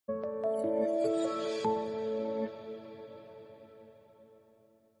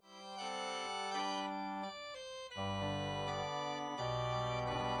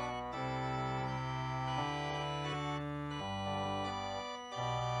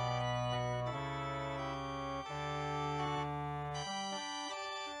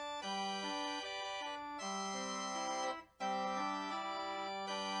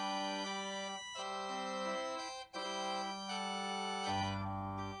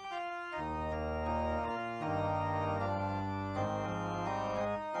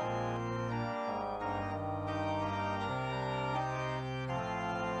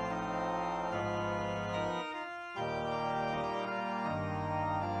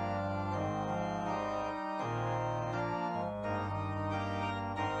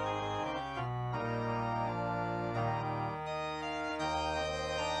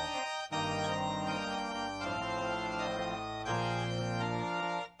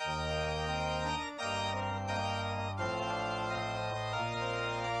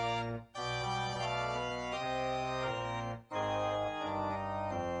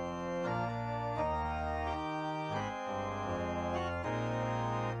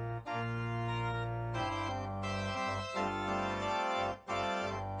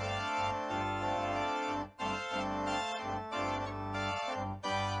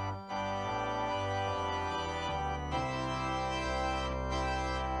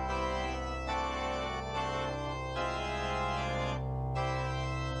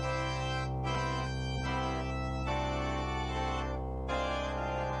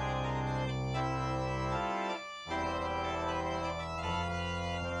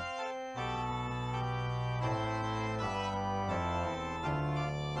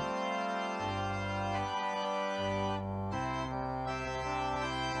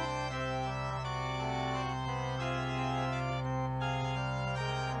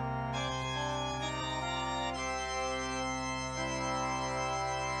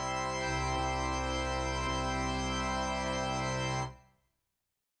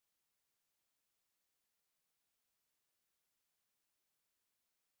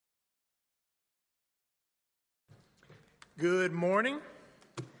Good morning.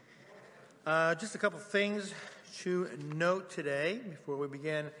 Just a couple things to note today before we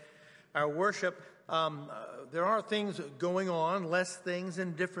begin our worship. There are things going on, less things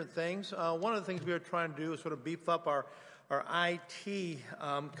and different things. One of the things we are trying to do is sort of beef up our IT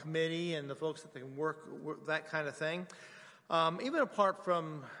committee and the folks that can work that kind of thing. Even apart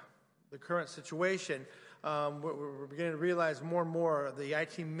from the current situation, we're beginning to realize more and more the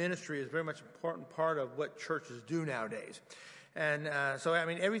IT ministry is very much an important part of what churches do nowadays. And so, I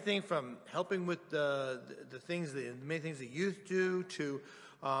mean, everything from helping with the things, the many things that youth do, to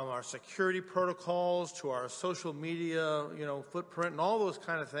our security protocols, to our social media, footprint, and all those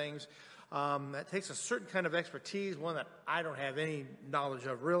kind of things. That takes a certain kind of expertise, one that I don't have any knowledge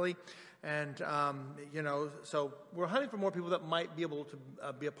of really. And, so we're hunting for more people that might be able to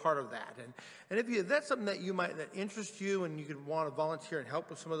be a part of that. And if that's something that that interests you and you could want to volunteer and help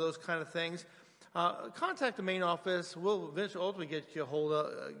with some of those kind of things, contact the main office. We'll eventually ultimately get you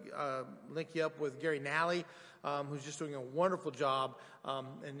link you up with Gary Nally, who's just doing a wonderful job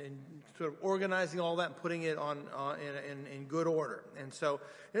and sort of organizing all that and putting it on in good order. And so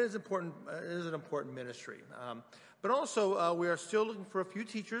it is important. It is an important ministry. But also, we are still looking for a few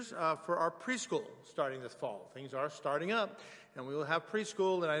teachers for our preschool starting this fall. Things are starting up, and we will have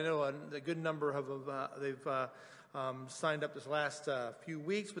preschool. And I know a good number of they've signed up this last few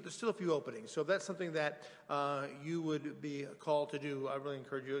weeks, but there's still a few openings. So if that's something that you would be called to do, I really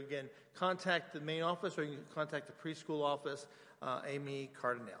encourage you. Again, contact the main office, or you can contact the preschool office, Amy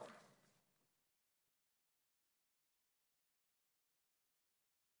Cardinale.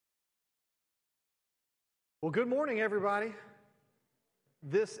 Well, good morning, everybody.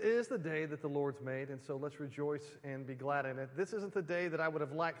 This is the day that the Lord's made, and so let's rejoice and be glad in it. This isn't the day that I would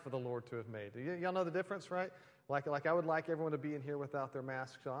have liked for the Lord to have made. Y'all know the difference, right? Like I would like everyone to be in here without their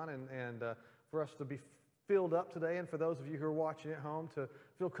masks on, and for us to be filled up today, and for those of you who are watching at home to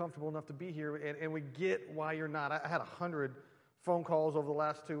feel comfortable enough to be here, and we get why you're not. I had 100 phone calls over the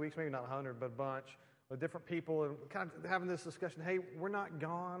last 2 weeks, maybe not 100, but a bunch, with different people, and kind of having this discussion, hey, we're not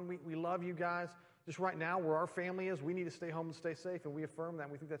gone, we love you guys. Just right now, where our family is, we need to stay home and stay safe, and we affirm that,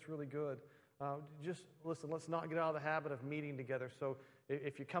 and we think that's really good. Just listen, let's not get out of the habit of meeting together. So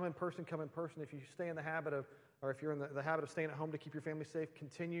if you come in person, come in person. If you stay in the habit of, or if you're in the habit of staying at home to keep your family safe,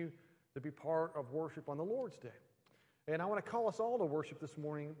 continue to be part of worship on the Lord's Day. And I want to call us all to worship this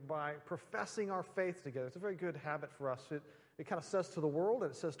morning by professing our faith together. It's a very good habit for us. It kind of says to the world,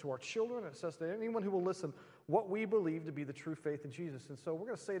 and it says to our children, and it says to anyone who will listen, what we believe to be the true faith in Jesus. And so we're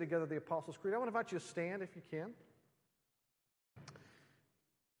going to say together the Apostles' Creed. I want to invite you to stand if you can.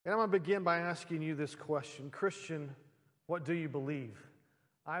 And I'm going to begin by asking you this question. Christian, what do you believe?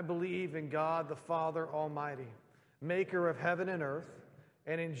 I believe in God the Father Almighty, maker of heaven and earth,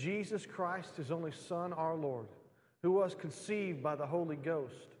 and in Jesus Christ, his only Son, our Lord, who was conceived by the Holy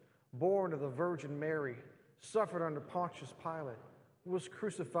Ghost, born of the Virgin Mary, suffered under Pontius Pilate, was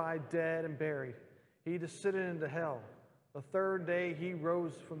crucified, dead, and buried. He descended into hell. The third day he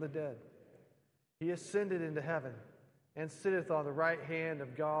rose from the dead. He ascended into heaven and sitteth on the right hand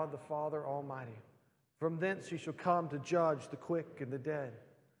of God the Father Almighty. From thence he shall come to judge the quick and the dead.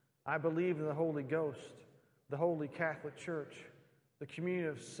 I believe in the Holy Ghost, the Holy Catholic Church, the communion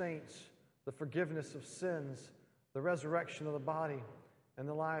of saints, the forgiveness of sins, the resurrection of the body, and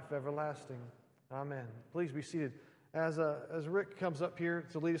the life everlasting. Amen. Please be seated. As Rick comes up here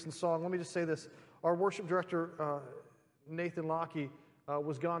to lead us in song, let me just say this. Our worship director, Nathan Lockey,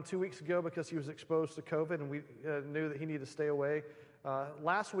 was gone 2 weeks ago because he was exposed to COVID, and we knew that he needed to stay away.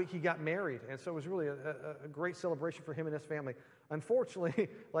 Last week, he got married, and so it was really a great celebration for him and his family. Unfortunately,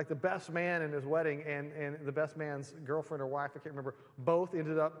 like the best man in his wedding and the best man's girlfriend or wife, I can't remember, both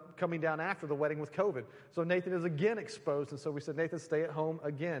ended up coming down after the wedding with COVID. So Nathan is again exposed, and so we said, Nathan, stay at home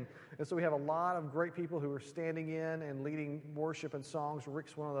again. And so we have a lot of great people who are standing in and leading worship and songs.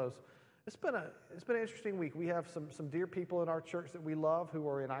 Rick's one of those. It's been an interesting week. We have some dear people in our church that we love who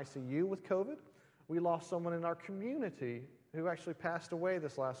are in ICU with COVID. We lost someone in our community who actually passed away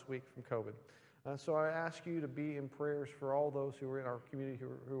this last week from COVID. So I ask you to be in prayers for all those who are in our community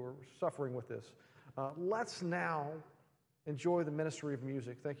who are suffering with this. Let's now enjoy the ministry of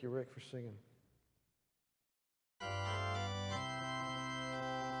music. Thank you, Rick, for singing.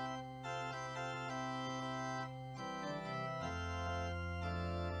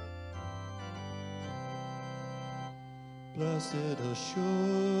 Blessed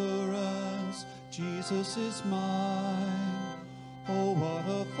assurance, Jesus is mine. Oh, what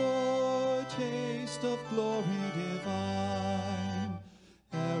a foretaste of glory divine,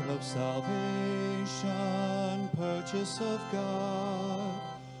 heir of salvation, purchase of God,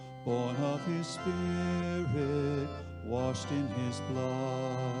 born of his Spirit, washed in his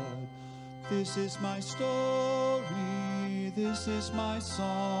blood. This is my story, this is my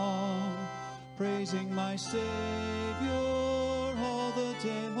song, praising my Savior all the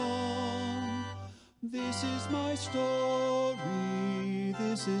day long. This is my story,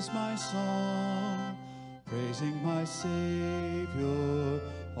 this is my song, praising my Savior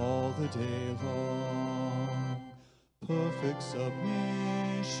all the day long. Perfect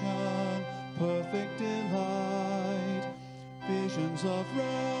submission, perfect delight, visions of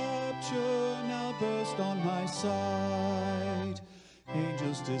rapture now burst on my sight.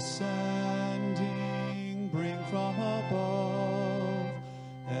 Angels descending bring from above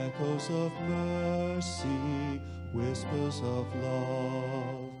echoes of mercy, whispers of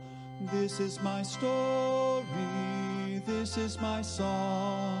love. This is my story, this is my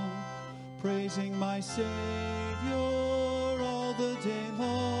song, praising my Savior all the day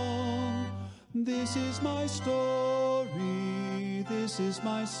long. This is my story, this is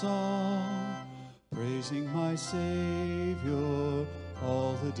my song, praising my Savior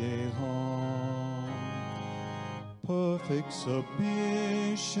all the day long. Perfect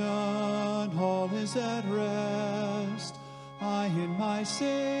submission, all is at rest. I in my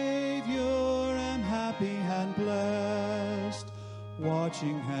Savior am happy and blessed,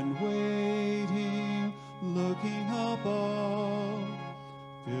 watching and waiting, looking above,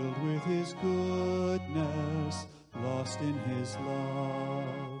 filled with his goodness, lost in his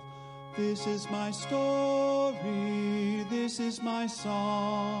love. This is my story, this is my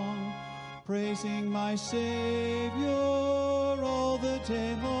song, praising my Savior all the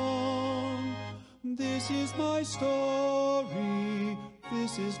day long. This is my story,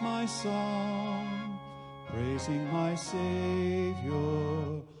 this is my song, praising my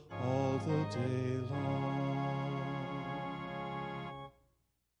Savior all the day long.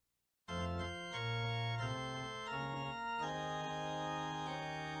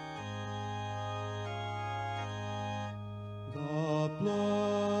 The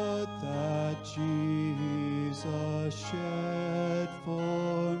blood that Jesus shed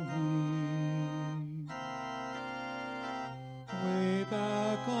for me way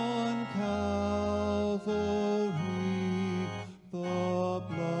back on Calvary, the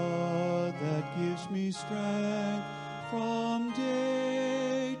blood that gives me strength from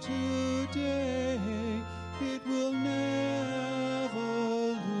day to day, it will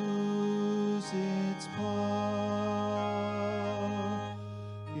never lose its power.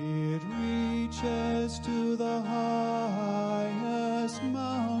 It reaches to the highest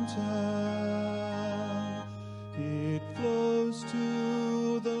mountain, it flows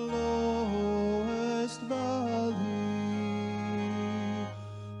to the lowest valley.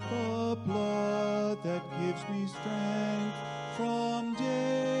 The blood that gives me strength from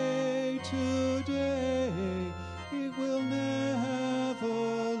day to day, it will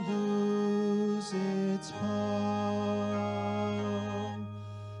never lose its power.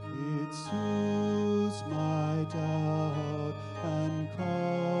 It soothes my doubt and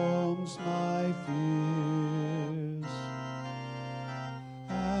calms my fears,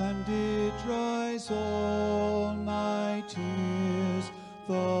 and it dries all my tears.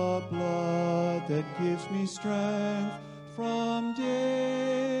 The blood that gives me strength from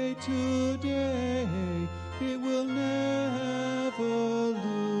day to day, it will never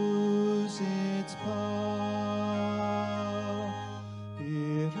lose its power.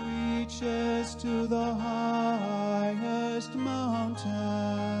 It reaches to the highest mountain,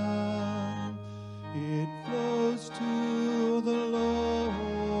 it flows to the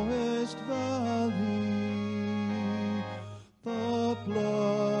lowest valley. The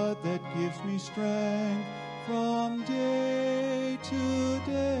blood that gives me strength from day to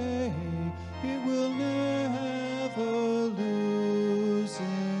day, it will never lose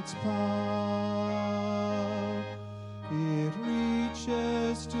its power. It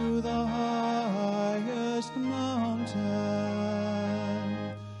reaches to the highest mountain,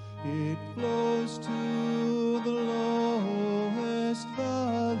 it flows to the lowest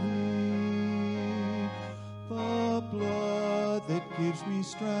valley. The blood that gives me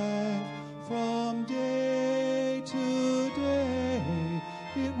strength from day to day,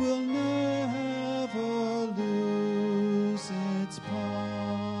 it will never lose its power.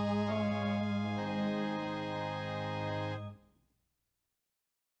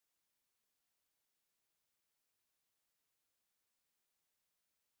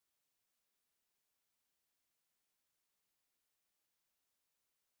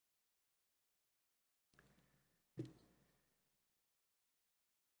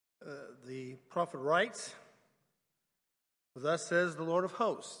 The prophet writes, "Thus says the Lord of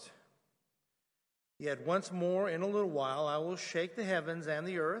hosts, Yet once more, in a little while, I will shake the heavens and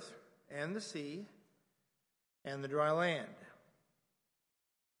the earth and the sea and the dry land.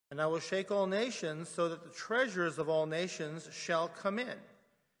 And I will shake all nations, so that the treasures of all nations shall come in.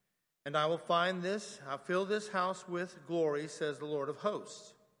 And I will fill this house with glory, says the Lord of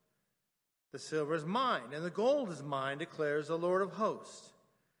hosts. The silver is mine, and the gold is mine, declares the Lord of hosts.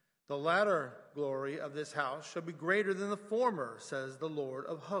 The latter glory of this house shall be greater than the former, says the Lord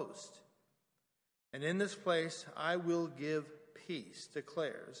of hosts. And in this place I will give peace,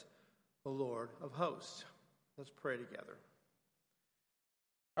 declares the Lord of hosts. Let's pray together.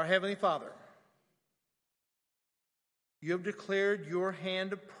 Our Heavenly Father, you have declared your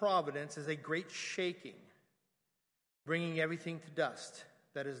hand of providence as a great shaking, bringing everything to dust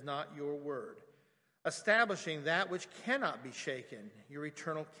that is not your word, establishing that which cannot be shaken, your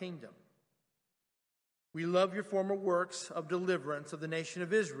eternal kingdom. We love your former works of deliverance of the nation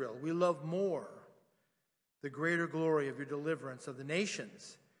of Israel. We love more the greater glory of your deliverance of the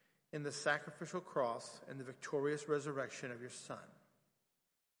nations in the sacrificial cross and the victorious resurrection of your Son.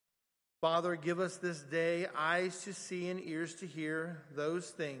 Father, give us this day eyes to see and ears to hear those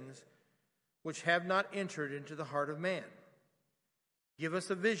things which have not entered into the heart of man. Give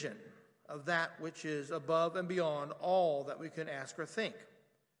us a vision of that which is above and beyond all that we can ask or think,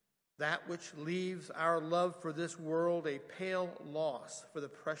 that which leaves our love for this world a pale loss for the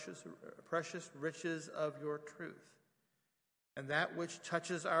precious riches of your truth, and that which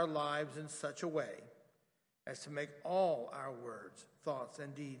touches our lives in such a way as to make all our words, thoughts,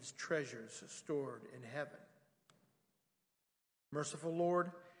 and deeds treasures stored in heaven. Merciful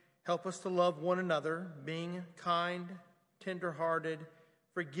Lord, help us to love one another, being kind, tender-hearted,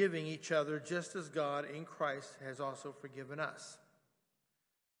 forgiving each other, just as God in Christ has also forgiven us.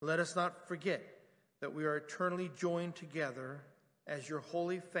 Let us not forget that we are eternally joined together as your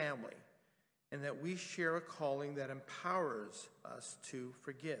holy family, and that we share a calling that empowers us to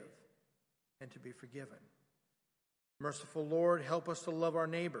forgive and to be forgiven. Merciful Lord, help us to love our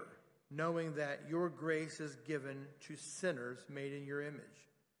neighbor, knowing that your grace is given to sinners made in your image.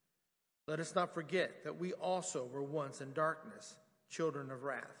 Let us not forget that we also were once in darkness, children of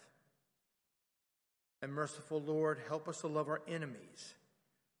wrath. And merciful Lord, help us to love our enemies,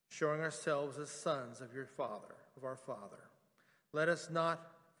 showing ourselves as sons of our Father. Let us not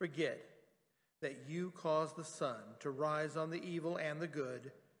forget that you caused the sun to rise on the evil and the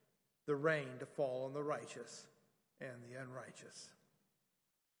good, the rain to fall on the righteous and the unrighteous.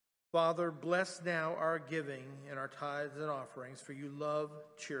 Father, bless now our giving and our tithes and offerings, for you love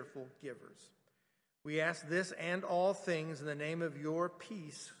cheerful givers. We ask this and all things in the name of your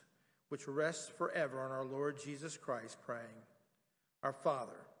peace, which rests forever on our Lord Jesus Christ, praying, Our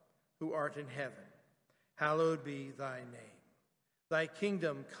Father, who art in heaven, hallowed be thy name. Thy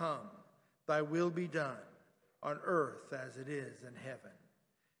kingdom come, thy will be done, on earth as it is in heaven.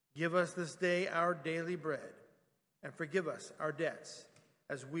 Give us this day our daily bread, and forgive us our debts,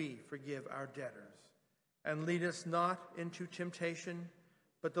 as we forgive our debtors. And lead us not into temptation,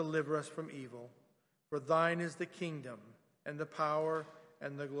 but deliver us from evil. For thine is the kingdom, and the power,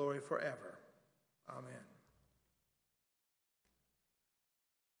 and the glory forever. Amen.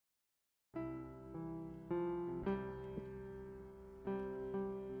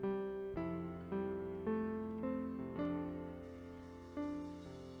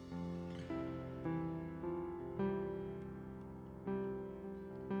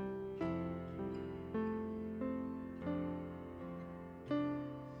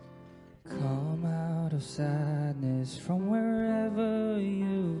 Sadness from wherever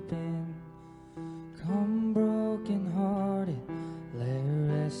you've been. Come broken-hearted, let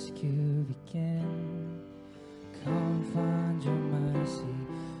rescue begin. Come find your mercy,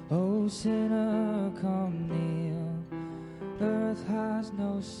 O sinner, come kneel. Earth has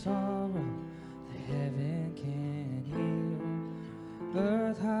no sorrow that heaven can heal.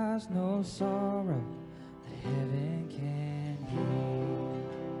 Earth has no sorrow that heaven can heal.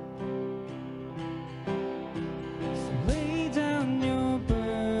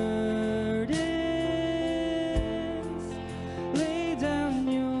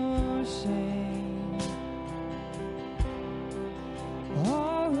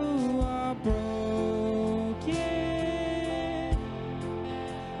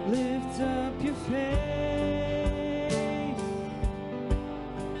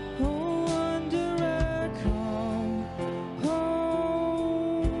 Oh, wanderer, come.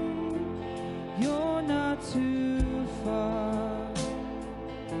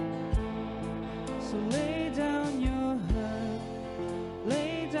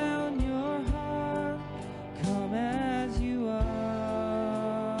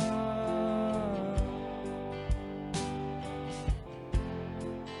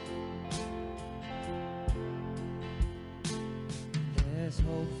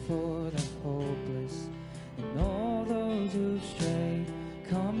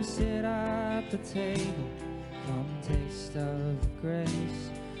 Come sit at the table, come taste of grace.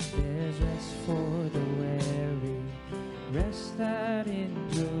 There's rest for the weary, rest that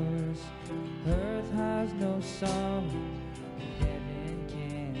endures. Earth has no sorrow, heaven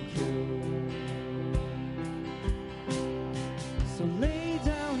can cure. So lay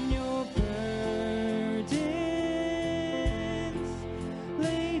down your burdens,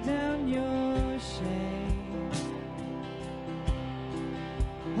 lay down your shame.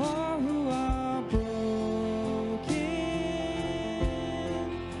 All who are broken,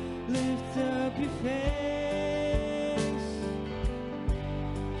 lift up your face.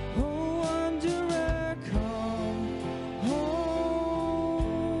 Oh, wanderer, come home.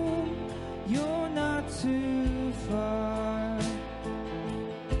 You're not too far.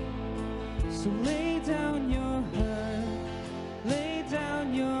 So lay down your hurt, lay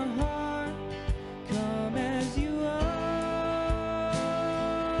down your heart. Come as you are.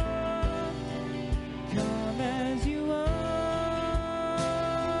 Come as you are.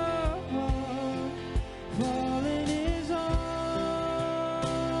 Fall in his arms.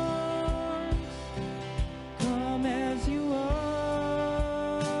 Come as you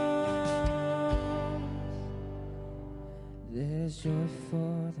are. There's joy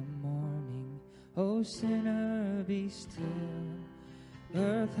for the morning. Oh, sinner, be still.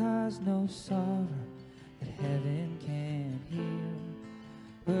 Earth has no sorrow that heaven can't heal.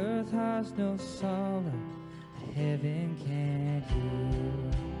 Earth has no sorrow that heaven can't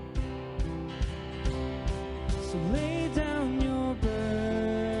heal. So lay down your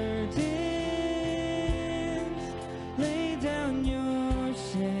burdens, lay down your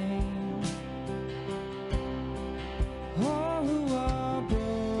shame. All who are broken,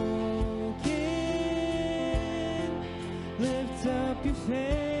 lift up your face.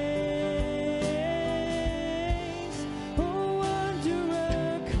 Oh,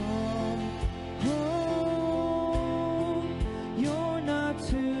 wanderer, come home. You're not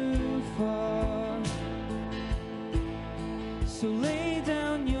too far. So lay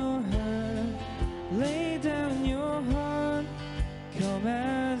down your hurt, lay down your heart. Come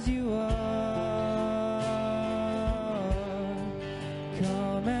as you are.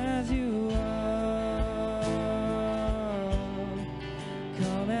 Come as you are.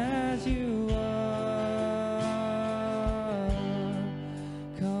 Come as you are.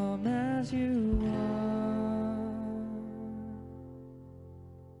 Come as you are.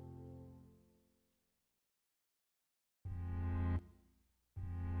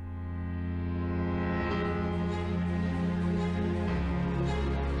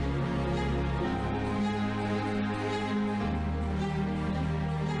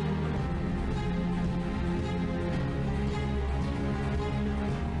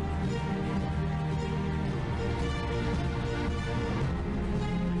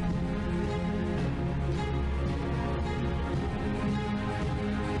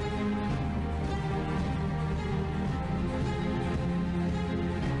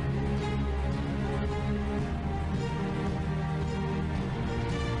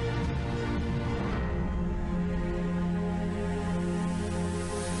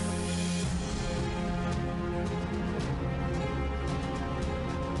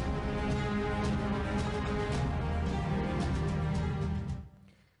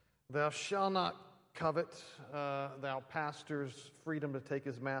 Thou shalt not covet thou pastor's freedom to take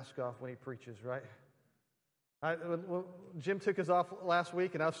his mask off when he preaches, right? When Jim took his off last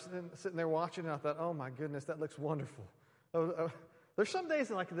week, and I was sitting there watching, and I thought, oh my goodness, that looks wonderful. There's some days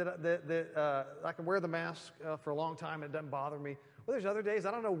that I can wear the mask for a long time and it doesn't bother me. Well, there's other days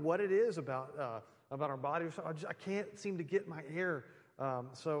I don't know what it is about our body or something. I can't seem to get my air.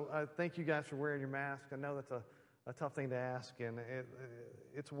 So I thank you guys for wearing your mask. I know that's a tough thing to ask, and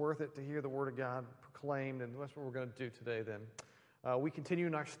it's worth it to hear the Word of God proclaimed, and that's what we're going to do today then. We continue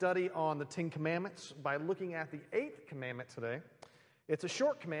in our study on the Ten Commandments by looking at the 8th commandment today. It's a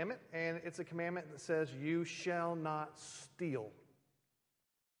short commandment, and it's a commandment that says, you shall not steal.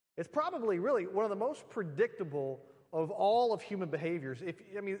 It's probably really one of the most predictable of all of human behaviors.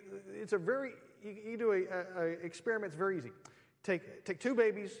 It's a very, you do a experiment, it's very easy. Take two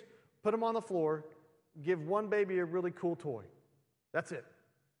babies, put them on the floor, give one baby a really cool toy. That's it.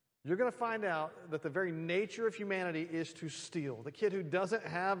 You're going to find out that the very nature of humanity is to steal. The kid who doesn't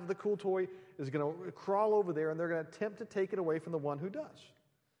have the cool toy is going to crawl over there, and they're going to attempt to take it away from the one who does.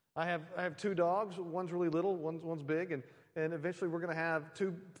 I have two dogs. One's really little, one's big, and eventually we're going to have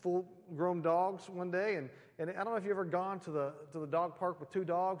two full-grown dogs one day. And I don't know if you've ever gone to the dog park with two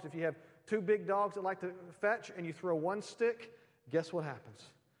dogs. If you have two big dogs that like to fetch, and you throw one stick, guess what happens?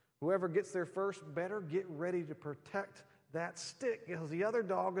 Whoever gets there first better get ready to protect that stick because the other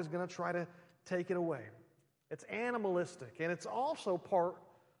dog is going to try to take it away. It's animalistic, and it's also part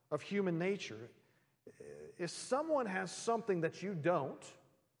of human nature. If someone has something that you don't,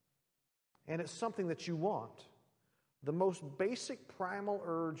 and it's something that you want, the most basic primal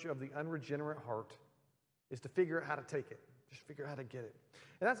urge of the unregenerate heart is to figure out how to take it. Just figure out how to get it.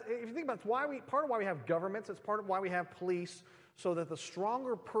 And that's, if you think about it, part of why we have governments, it's part of why we have police, so that the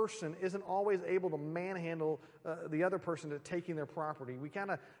stronger person isn't always able to manhandle the other person to taking their property. We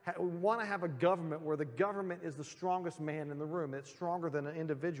kind of we want to have a government where the government is the strongest man in the room. It's stronger than an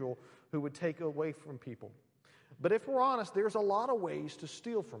individual who would take away from people. But if we're honest, there's a lot of ways to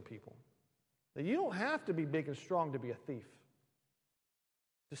steal from people. Now, you don't have to be big and strong to be a thief.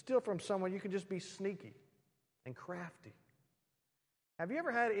 To steal from someone, you can just be sneaky and crafty. Have you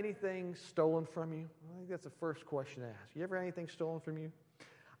ever had anything stolen from you? I think that's the first question to ask. You ever had anything stolen from you?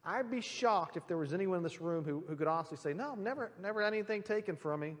 I'd be shocked if there was anyone in this room who could honestly say, no, never had anything taken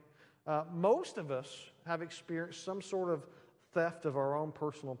from me. Most of us have experienced some sort of theft of our own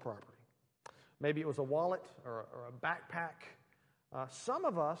personal property. Maybe it was a wallet or a backpack. Some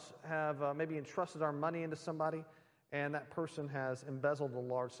of us have maybe entrusted our money into somebody, and that person has embezzled a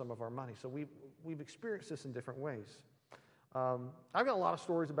large sum of our money. So we've experienced this in different ways. I've got a lot of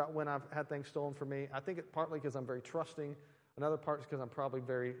stories about when I've had things stolen from me. I think it's partly because I'm very trusting. Another part is because I'm probably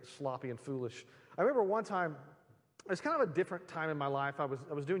very sloppy and foolish. I remember one time, it's kind of a different time in my life. I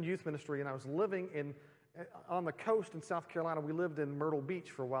was doing youth ministry, and I was living on the coast in South Carolina. We lived in Myrtle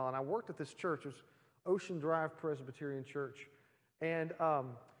Beach for a while, and I worked at this church. It was Ocean Drive Presbyterian Church. And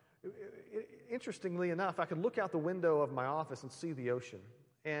interestingly enough, I could look out the window of my office and see the ocean.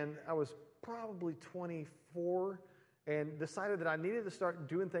 And I was probably 24 and decided that I needed to start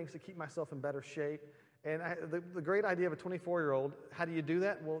doing things to keep myself in better shape. And the great idea of a 24-year-old, how do you do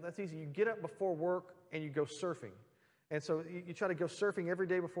that? Well, that's easy. You get up before work and you go surfing. And so you try to go surfing every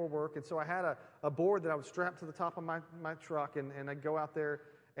day before work. And so I had a board that I would strap to the top of my truck, and I'd go out there.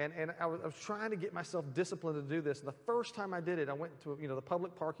 And I was trying to get myself disciplined to do this. And the first time I did it, I went to the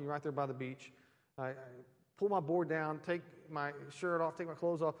public parking right there by the beach. I pull my board down, take my shirt off, take my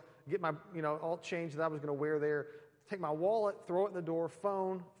clothes off, get my all changed that I was going to wear there. Take my wallet, throw it in the door,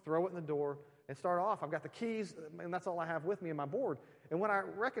 phone, throw it in the door, and start off. I've got the keys, and that's all I have with me in my board. And what I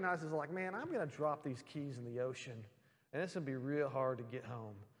recognized is like, man, I'm going to drop these keys in the ocean, and it's going to be real hard to get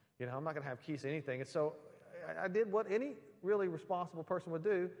home. I'm not going to have keys to anything. And so I did what any really responsible person would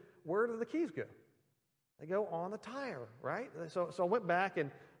do. Where do the keys go? They go on the tire, right? So I went back, and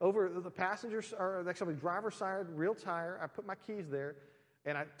over the passenger's, or actually driver's side real tire, I put my keys there,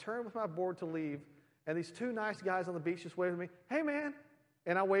 and I turned with my board to leave. And these two nice guys on the beach just waved at me, hey, man.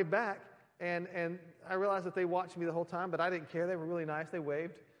 And I waved back, and I realized that they watched me the whole time, but I didn't care. They were really nice. They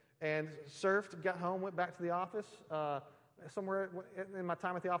waved and surfed, got home, went back to the office. Somewhere in my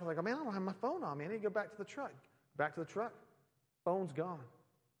time at the office, I go, man, I don't have my phone on me. I need to go back to the truck. Back to the truck. Phone's gone.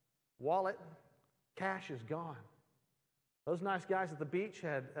 Wallet, cash is gone. Those nice guys at the beach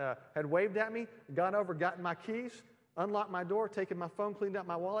had waved at me, gone over, gotten my keys, unlocked my door, taken my phone, cleaned out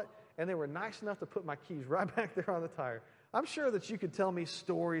my wallet, and they were nice enough to put my keys right back there on the tire. I'm sure that you could tell me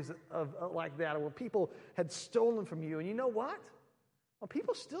stories of like that, where people had stolen from you. And you know what? When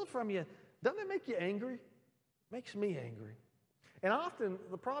people steal from you, doesn't it make you angry? It makes me angry. And often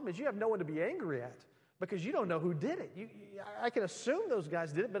the problem is you have no one to be angry at because you don't know who did it. I can assume those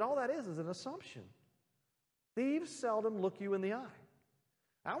guys did it, but all that is an assumption. Thieves seldom look you in the eye.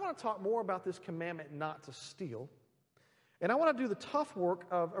 I want to talk more about this commandment not to steal. And I want to do the tough work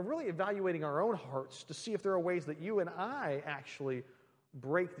of really evaluating our own hearts to see if there are ways that you and I actually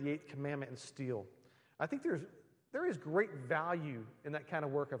break the 8th commandment and steal. I think there is great value in that kind of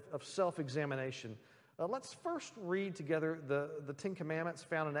work of self-examination. Let's first read together the 10 commandments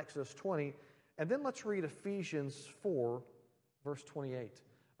found in Exodus 20, and then let's read Ephesians 4, verse 28.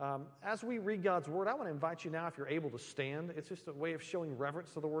 As we read God's Word, I want to invite you now, if you're able to stand. It's just a way of showing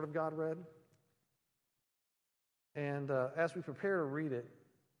reverence to the Word of God read. And as we prepare to read it,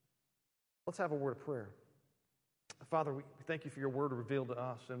 let's have a word of prayer. Father, we thank you for your word revealed to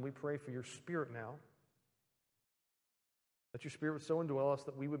us, and we pray for your Spirit now, that your Spirit would so indwell us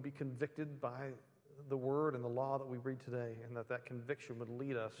that we would be convicted by the word and the law that we read today, and that conviction would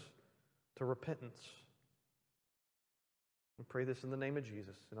lead us to repentance. We pray this in the name of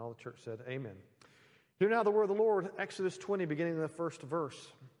Jesus. And all the church said, amen. Hear now the word of the Lord, Exodus 20, beginning in the first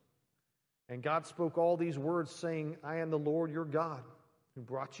verse. And God spoke all these words, saying, I am the Lord your God, who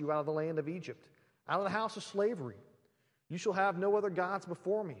brought you out of the land of Egypt, out of the house of slavery. You shall have no other gods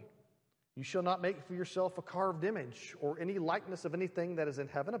before me. You shall not make for yourself a carved image, or any likeness of anything that is in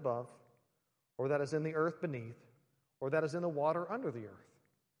heaven above, or that is in the earth beneath, or that is in the water under the earth.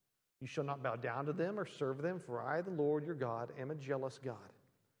 You shall not bow down to them or serve them, for I, the Lord your God, am a jealous God,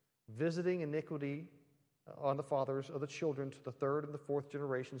 visiting iniquity on the fathers of the children to the third and the fourth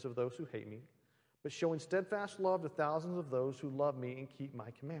generations of those who hate me, but showing steadfast love to thousands of those who love me and keep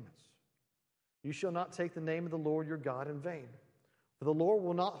my commandments. You shall not take the name of the Lord your God in vain, for the Lord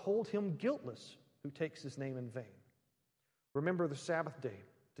will not hold him guiltless who takes his name in vain. Remember the Sabbath day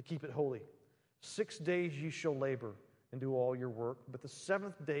to keep it holy. 6 days you shall labor and do all your work, but the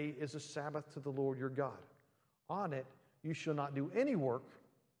seventh day is a Sabbath to the Lord your God. On it you shall not do any work,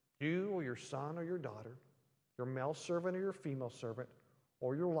 you or your son or your daughter, your male servant or your female servant,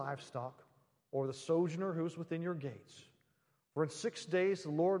 or your livestock, or the sojourner who is within your gates. For in 6 days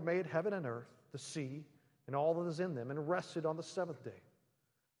the Lord made heaven and earth, the sea, and all that is in them, and rested on the seventh day.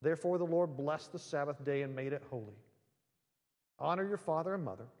 Therefore the Lord blessed the Sabbath day and made it holy. Honor your father and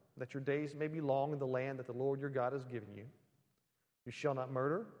mother, that your days may be long in the land that the Lord your God has given you. You shall not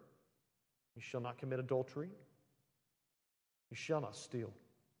murder. You shall not commit adultery. You shall not steal.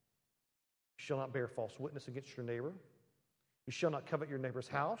 You shall not bear false witness against your neighbor. You shall not covet your neighbor's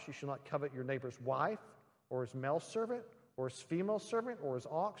house. You shall not covet your neighbor's wife, or his male servant, or his female servant, or his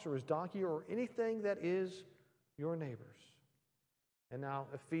ox, or his donkey, or anything that is your neighbor's. And now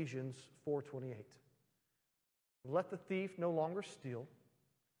Ephesians 4:28. Let the thief no longer steal,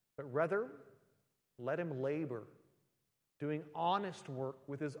 but rather let him labor, doing honest work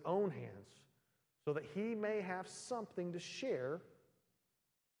with his own hands, so that he may have something to share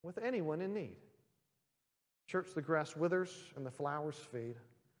with anyone in need. Church, the grass withers and the flowers fade,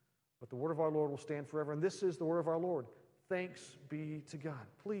 but the word of our Lord will stand forever. And this is the word of our Lord. Thanks be to God.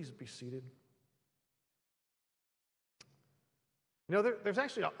 Please be seated. You know, there's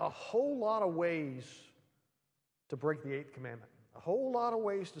actually a whole lot of ways to break the eighth commandment. A whole lot of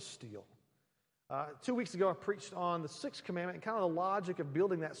ways to steal. 2 weeks ago, I preached on the sixth commandment, and kind of the logic of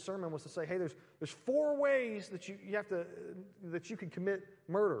building that sermon was to say, hey, there's 4 ways that you can commit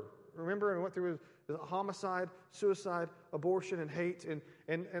murder. Remember, I went through homicide, suicide, abortion, and hate, and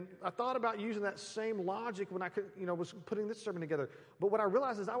I thought about using that same logic when I was putting this sermon together. But what I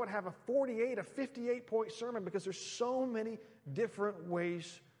realized is I would have a 58-point sermon because there's so many different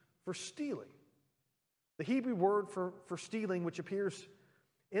ways for stealing. The Hebrew word for stealing, which appears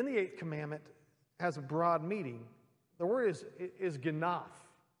in the eighth commandment, has a broad meaning. The word is ganaf.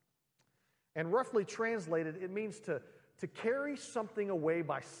 And roughly translated, it means to carry something away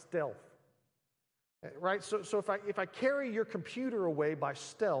by stealth. Right? So if I carry your computer away by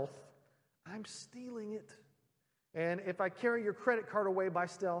stealth, I'm stealing it. And if I carry your credit card away by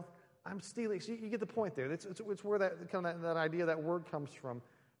stealth, I'm stealing. So you get the point there. It's where that idea, that word comes from.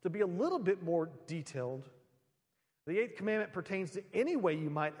 To be a little bit more detailed, the eighth commandment pertains to any way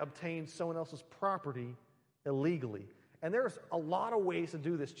you might obtain someone else's property illegally. And there's a lot of ways to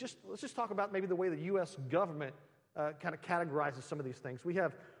do this. Let's just talk about maybe the way the U.S. government kind of categorizes some of these things. We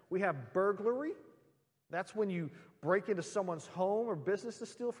have burglary. That's when you break into someone's home or business to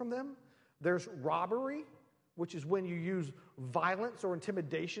steal from them. There's robbery, which is when you use violence or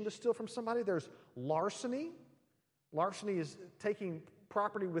intimidation to steal from somebody. There's larceny. Larceny is taking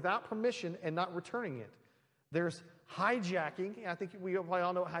property without permission and not returning it. There's hijacking. I think we probably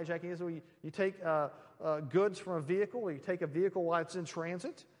all know what hijacking is. Where you take goods from a vehicle, or you take a vehicle while it's in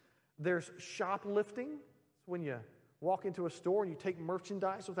transit. There's shoplifting. It's when you walk into a store and you take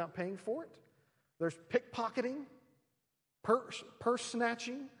merchandise without paying for it. There's pickpocketing, purse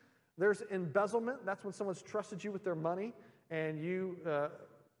snatching. There's embezzlement. That's when someone's trusted you with their money and you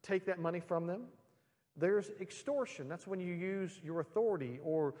take that money from them. There's extortion. That's when you use your authority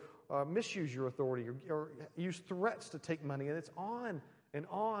or misuse your authority or use threats to take money. And it's on and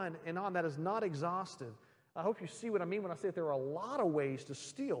on and on. That is not exhaustive. I hope you see what I mean when I say that there are a lot of ways to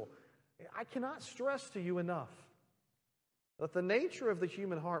steal. I cannot stress to you enough that the nature of the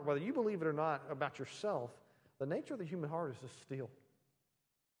human heart, whether you believe it or not about yourself, the nature of the human heart is to steal.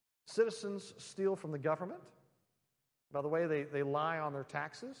 Citizens steal from the government by the way they lie on their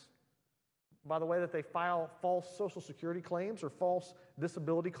taxes, by the way that they file false Social Security claims or false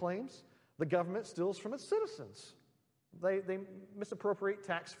disability claims. The government steals from its citizens. They misappropriate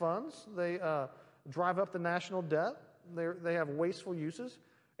tax funds. They drive up the national debt. They have wasteful uses.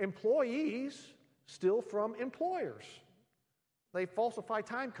 Employees steal from employers. They falsify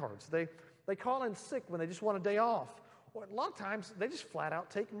time cards. They call in sick when they just want a day off. Or a lot of times, they just flat out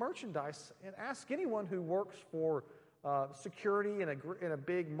take merchandise. And ask anyone who works for security in a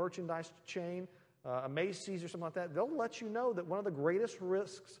big merchandise chain, a Macy's or something like that. They'll let you know that one of the greatest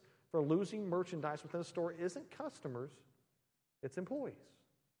risks for losing merchandise within a store isn't customers, it's employees.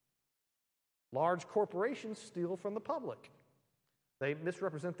 Large corporations steal from the public. They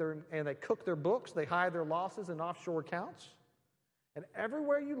misrepresent and they cook their books. They hide their losses in offshore accounts. And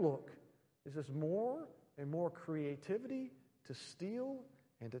everywhere you look, there's just more and more creativity to steal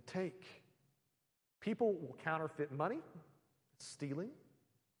and to take. People will counterfeit money, stealing.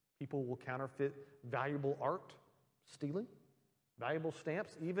 People will counterfeit valuable art, stealing. Valuable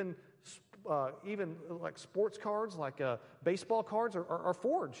stamps, even like sports cards, like baseball cards, are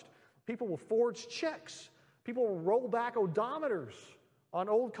forged. People will forge checks. People will roll back odometers on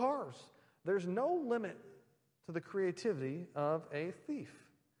old cars. There's no limit to the creativity of a thief.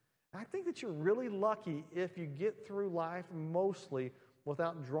 I think that you're really lucky if you get through life mostly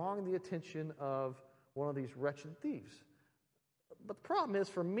without drawing the attention of one of these wretched thieves. But the problem is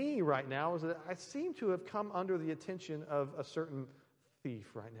for me right now is that I seem to have come under the attention of a certain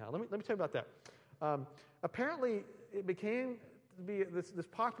thief right now. Let me tell you about that. Apparently, it became to be this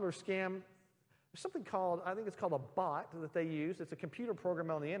popular scam. There's something called, I think it's called a bot that they use. It's a computer program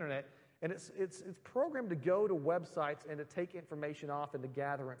on the internet, and it's programmed to go to websites and to take information off and to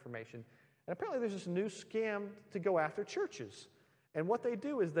gather information. And apparently there's this new scam to go after churches. And what they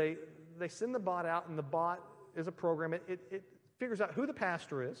do is they send the bot out, and the bot is a program. It figures out who the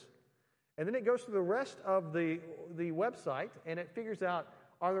pastor is, and then it goes through the rest of the website, and it figures out,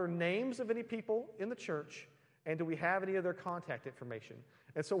 are there names of any people in the church, and do we have any of their contact information?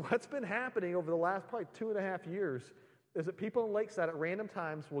 And so what's been happening over the last probably 2.5 years is that people in Lakeside at random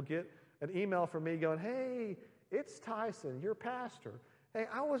times will get an email from me going, hey, it's Tyson, your pastor. Hey,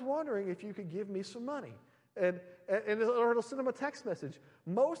 I was wondering if you could give me some money. Or it'll send them a text message.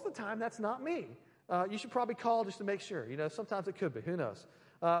 Most of the time, that's not me. You should probably call just to make sure. You know, sometimes it could be. Who knows?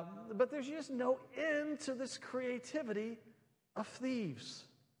 But there's just no end to this creativity of thieves.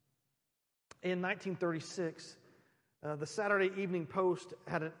 In 1936, the Saturday Evening Post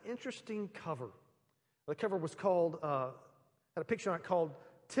had an interesting cover. The cover was called, had a picture on it called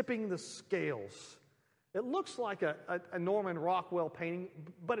Tipping the Scales. It looks like a Norman Rockwell painting,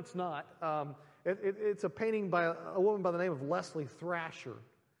 but it's not. It's a painting by a woman by the name of Leslie Thrasher.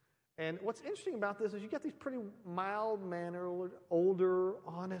 And what's interesting about this is you get these pretty mild-mannered, older,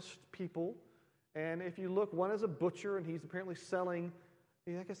 honest people. And if you look, one is a butcher, and he's apparently selling,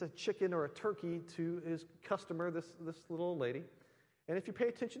 I guess, a chicken or a turkey to his customer, this little old lady. And if you pay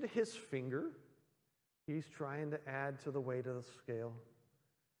attention to his finger, he's trying to add to the weight of the scale.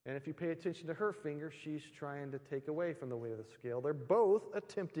 And if you pay attention to her finger, she's trying to take away from the weight of the scale. They're both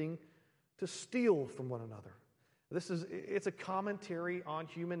attempting to steal from one another. It's a commentary on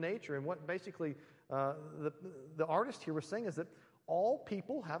human nature. And what basically the artist here was saying is that all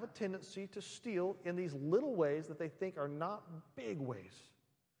people have a tendency to steal in these little ways that they think are not big ways.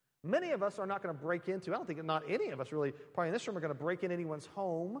 Many of us are not going to break into, I don't think not any of us really, probably in this room, are going to break in anyone's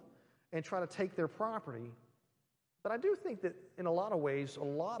home and try to take their property. But I do think that in a lot of ways, a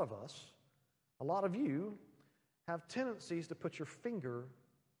lot of us, a lot of you, have tendencies to put your finger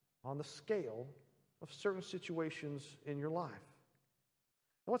on the scale of certain situations in your life.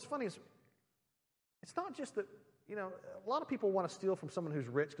 And what's funny is, it's not just that, a lot of people want to steal from someone who's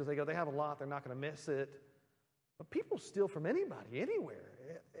rich because they have a lot, they're not going to miss it. But people steal from anybody, anywhere.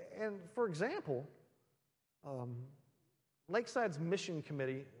 And for example, Lakeside's Mission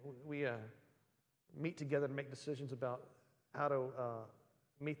Committee, we meet together to make decisions about how to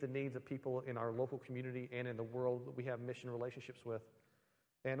meet the needs of people in our local community and in the world that we have mission relationships with.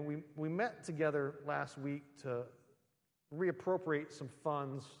 And we met together last week to reappropriate some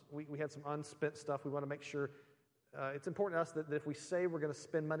funds. We had some unspent stuff. We want to make sure it's important to us that if we say we're going to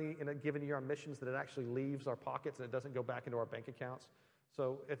spend money in a given year on missions, that it actually leaves our pockets and it doesn't go back into our bank accounts.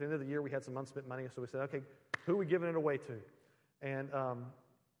 So at the end of the year, we had some unspent money, so we said, okay, who are we giving it away to? And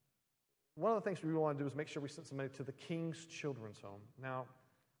one of the things we want to do is make sure we send some money to the King's Children's Home. Now,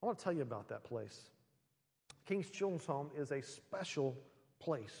 I want to tell you about that place. King's Children's Home is a special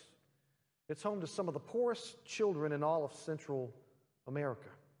place. It's home to some of the poorest children in all of Central America.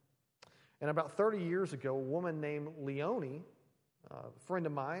 And about 30 years ago, a woman named Leonie, a friend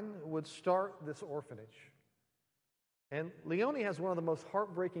of mine, would start this orphanage. And Leonie has one of the most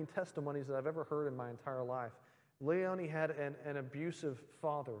heartbreaking testimonies that I've ever heard in my entire life. Leonie had an abusive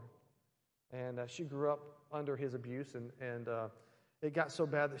father, and she grew up under his abuse, and it got so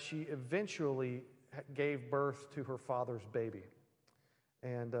bad that she eventually gave birth to her father's baby.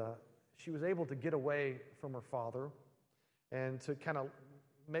 And she was able to get away from her father and to kind of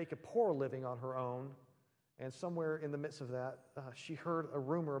make a poor living on her own. And somewhere in the midst of that, she heard a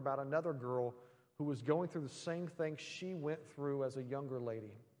rumor about another girl who was going through the same thing she went through as a younger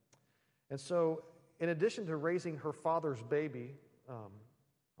lady. And so, in addition to raising her father's baby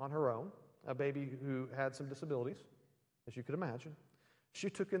on her own, a baby who had some disabilities, as you could imagine. She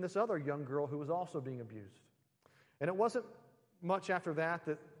took in this other young girl who was also being abused. And it wasn't much after that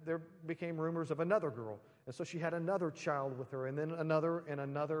there became rumors of another girl. And so she had another child with her, and then another, and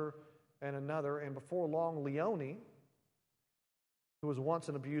another, and another. And before long, Leonie, who was once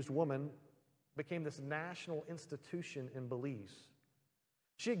an abused woman, became this national institution in Belize.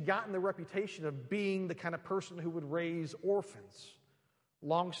 She had gotten the reputation of being the kind of person who would raise orphans.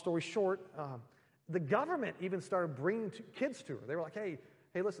 Long story short, the government even started bringing kids to her. They were like, hey,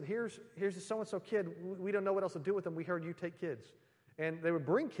 listen, here's this so-and-so kid. We don't know what else to do with them. We heard you take kids. And they would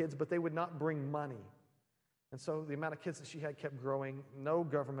bring kids, but they would not bring money. And so the amount of kids that she had kept growing. No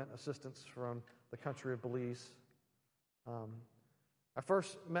government assistance from the country of Belize. I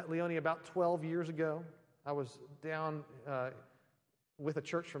first met Leonie about 12 years ago. I was down with a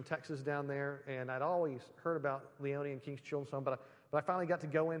church from Texas down there, and I'd always heard about Leonie and King's Children's Home, but I finally got to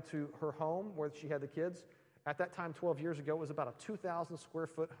go into her home where she had the kids. At that time, 12 years ago, it was about a 2,000 square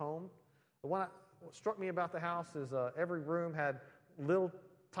foot home. What struck me about the house is every room had little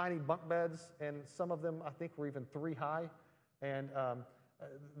tiny bunk beds, and some of them I think were even 3 high. And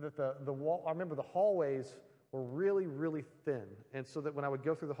the wall, I remember the hallways were really, really thin, and so that when I would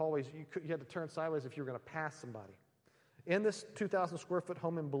go through the hallways, you had to turn sideways if you were going to pass somebody. In this 2,000 square foot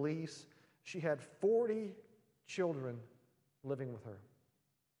home in Belize, she had 40 children living with her.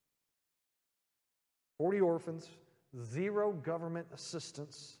 40 orphans, 0 government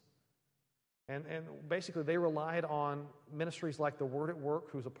assistance. And basically they relied on ministries like the Word at Work,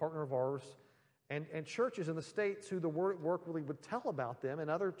 who's a partner of ours, and churches in the States who the Word at Work really would tell about them, and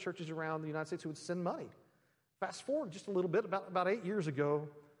other churches around the United States who would send money. Fast forward just a little bit, about 8 years ago,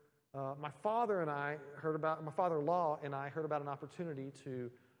 my father-in-law and I heard about an opportunity to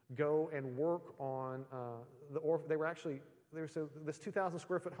go and work on this 2,000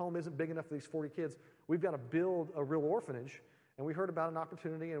 square foot home isn't big enough for these 40 kids. We've got to build a real orphanage. And we heard about an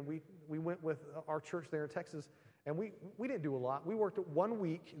opportunity, and we went with our church there in Texas, and we didn't do a lot. We worked 1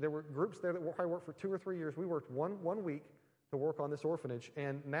 week. There were groups there that probably worked for 2 or 3 years. We worked one week to work on this orphanage.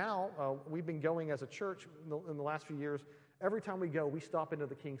 And now we've been going as a church in the last few years. Every time we go, we stop into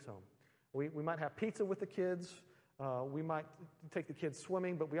the King's Home. We might have pizza with the kids. We might take the kids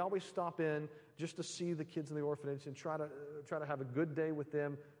swimming, but we always stop in just to see the kids in the orphanage and try to have a good day with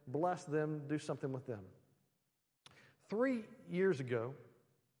them, bless them, do something with them. 3 years ago,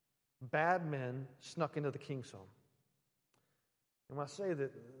 bad men snuck into the King's Home. And when I say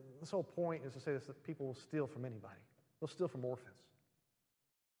that, this whole point is to say this, that people will steal from anybody. They'll steal from orphans.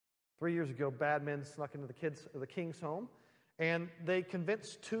 3 years ago, bad men snuck into the King's Home, and they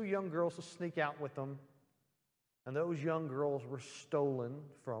convinced 2 young girls to sneak out with them, and those young girls were stolen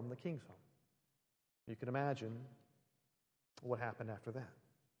from the King's Home. You can imagine what happened after that.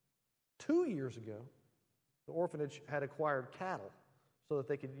 2 years ago, the orphanage had acquired cattle so that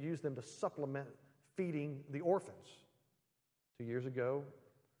they could use them to supplement feeding the orphans. 2 years ago,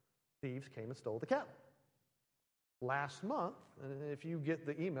 thieves came and stole the cattle. Last month, and if you get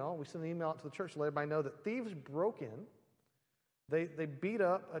the email, we sent an email out to the church to let everybody know that thieves broke in. They beat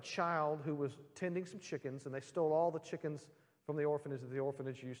up a child who was tending some chickens, and they stole all the chickens from the orphanage that the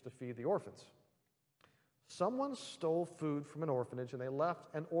orphanage used to feed the orphans. Someone stole food from an orphanage, and they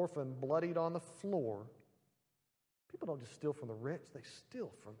left an orphan bloodied on the floor. People don't just steal from the rich, they steal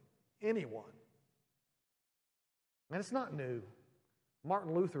from anyone. And it's not new.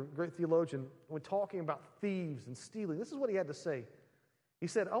 Martin Luther, great theologian, when talking about thieves and stealing, this is what he had to say. He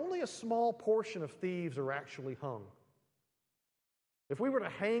said, only a small portion of thieves are actually hung. If we were to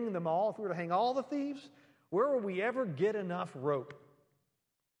hang them all, if we were to hang all the thieves, where would we ever get enough rope?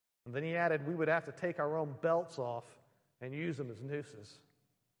 And then he added, we would have to take our own belts off and use them as nooses.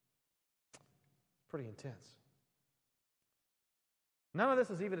 It's pretty intense. None of this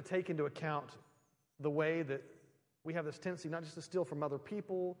is even to take into account the way that we have this tendency not just to steal from other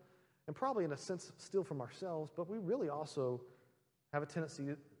people, and probably in a sense steal from ourselves, but we really also have a tendency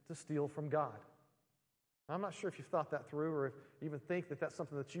to steal from God. I'm not sure if you've thought that through or if you even think that that's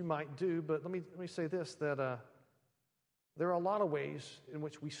something that you might do, but let me say this, that there are a lot of ways in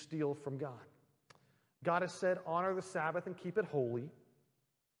which we steal from God. God has said, honor the Sabbath and keep it holy.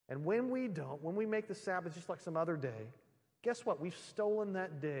 And when we don't, when we make the Sabbath just like some other day, guess what? We've stolen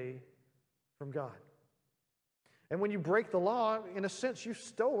that day from God. And when you break the law, in a sense, you've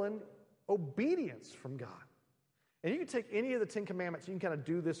stolen obedience from God. And you can take any of the 10 Commandments, you can kind of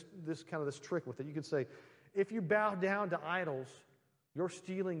do this trick with it. You can say, if you bow down to idols, you're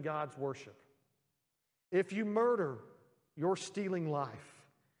stealing God's worship. If you murder, you're stealing life.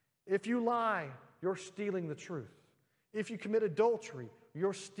 If you lie, you're stealing the truth. If you commit adultery,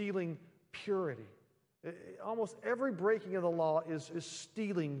 you're stealing purity. Almost every breaking of the law is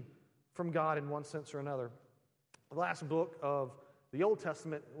stealing from God in one sense or another. The last book of the Old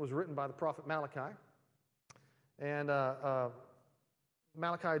Testament was written by the prophet Malachi. And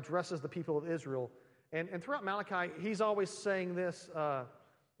Malachi addresses the people of Israel. And throughout Malachi, he's always saying this, kind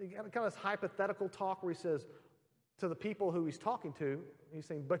of this hypothetical talk where he says to the people who he's talking to, he's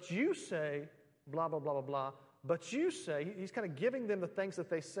saying, but you say, blah, blah, blah, blah, blah. But you say, he's kind of giving them the things that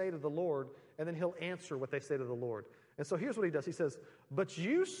they say to the Lord, and then he'll answer what they say to the Lord. And so here's what he does. He says, but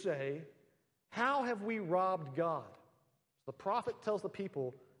you say, how have we robbed God? The prophet tells the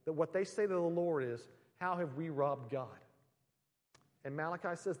people that what they say to the Lord is, how have we robbed God? And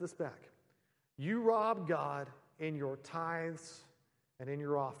Malachi says this back. You rob God in your tithes and in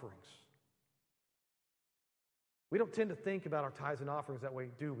your offerings. We don't tend to think about our tithes and offerings that way,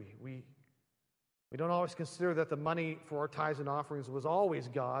 do we? We don't always consider that the money for our tithes and offerings was always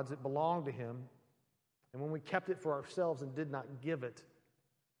God's. It belonged to Him. And when we kept it for ourselves and did not give it,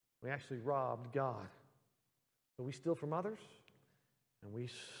 we actually robbed God. So we steal from others, and we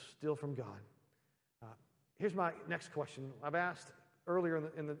steal from God. Here's my next question. I've asked earlier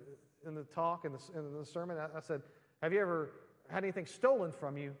in the talk, in the sermon, I said, have you ever had anything stolen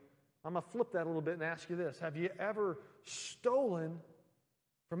from you? I'm going to flip that a little bit and ask you this. Have you ever stolen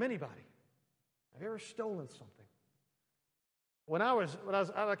from anybody? Have you ever stolen something? When I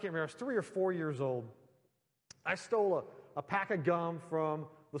can't remember, I was 3 or 4 years old. I stole a pack of gum from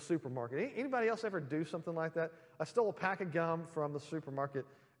the supermarket. Anybody else ever do something like that? I stole a pack of gum from the supermarket,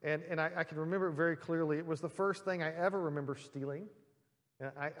 and I can remember it very clearly. It was the first thing I ever remember stealing.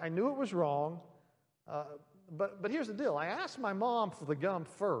 I knew it was wrong, but here's the deal. I asked my mom for the gum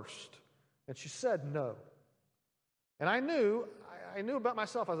first, and she said no. And I knew about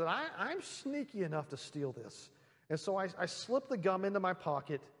myself. I said, I'm sneaky enough to steal this. And so I slipped the gum into my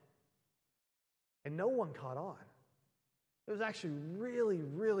pocket, and no one caught on. It was actually really,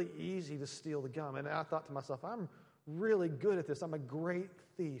 really easy to steal the gum. And I thought to myself, I'm really good at this. I'm a great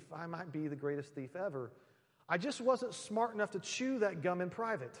thief. I might be the greatest thief ever. I just wasn't smart enough to chew that gum in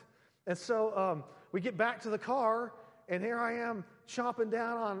private. And so we get back to the car, and here I am chomping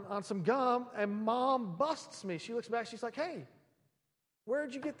down on some gum, and Mom busts me. She looks back, she's like, hey,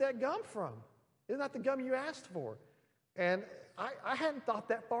 where'd you get that gum from? Isn't that the gum you asked for? And I hadn't thought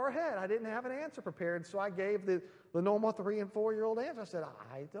that far ahead. I didn't have an answer prepared, so I gave the normal 3 and 4 year old answer. I said,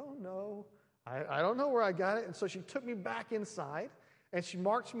 I don't know. I don't know where I got it. And so she took me back inside, and she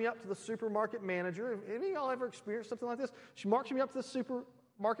marched me up to the supermarket manager. Any of y'all ever experienced something like this? She marched me up to the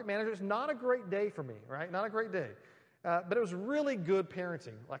supermarket manager. It's not a great day for me, right? Not a great day. But it was really good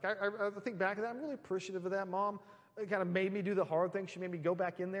parenting. Like, I think back to that. I'm really appreciative of that. Mom kind of made me do the hard thing. She made me go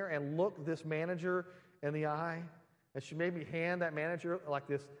back in there and look this manager in the eye. And she made me hand that manager like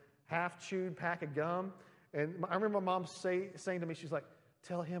this half-chewed pack of gum. And I remember my mom saying to me, she's like,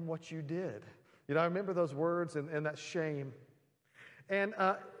 tell him what you did. You know, I remember those words and that shame. And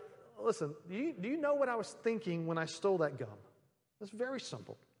listen, do you know what I was thinking when I stole that gum? It's very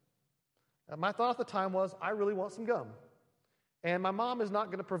simple. My thought at the time was, I really want some gum. And my mom is not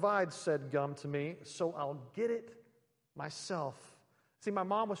going to provide said gum to me, so I'll get it myself. See, my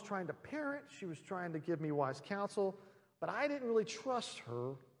mom was trying to parent. She was trying to give me wise counsel, but I didn't really trust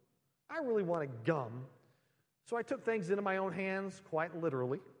her. I really wanted gum. So I took things into my own hands, quite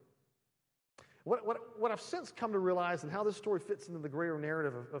literally. What I've since come to realize, and how this story fits into the greater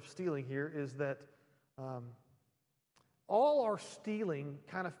narrative of stealing here, is that all our stealing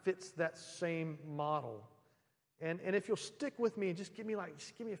kind of fits that same model. And if you'll stick with me and just give me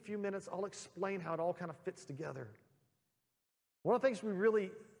a few minutes, I'll explain how it all kind of fits together. One of the things we really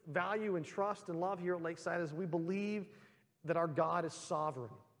value and trust and love here at Lakeside is we believe that our God is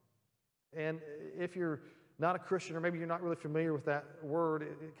sovereign. And if you're not a Christian, or maybe you're not really familiar with that word,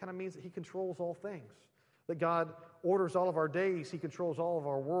 it kind of means that He controls all things. That God orders all of our days, He controls all of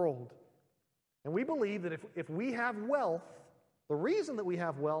our world. And we believe that if we have wealth, the reason that we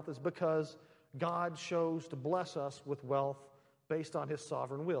have wealth is because God chose to bless us with wealth based on His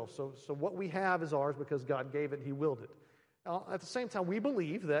sovereign will. So what we have is ours because God gave it and He willed it. At the same time, we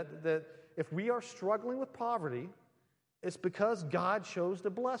believe that if we are struggling with poverty, it's because God chose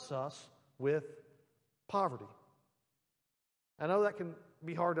to bless us with poverty. I know that can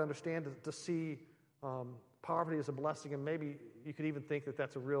be hard to understand, to see poverty as a blessing, and maybe you could even think that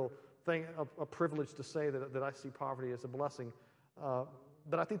that's a real thing, a privilege to say that I see poverty as a blessing.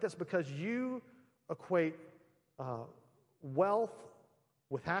 But I think that's because you equate wealth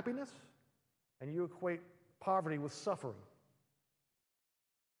with happiness, and you equate poverty with suffering.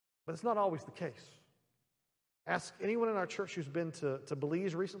 But it's not always the case. Ask anyone in our church who's been to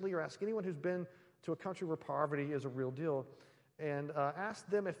Belize recently, or ask anyone who's been to a country where poverty is a real deal, and ask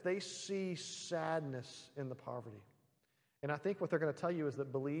them if they see sadness in the poverty. And I think what they're going to tell you is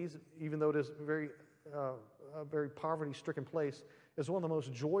that Belize, even though it is a very poverty-stricken place, is one of the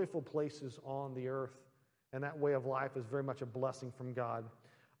most joyful places on the earth, and that way of life is very much a blessing from God.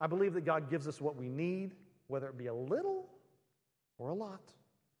 I believe that God gives us what we need, whether it be a little or a lot.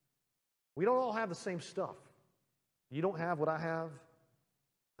 We don't all have the same stuff. You don't have what I have.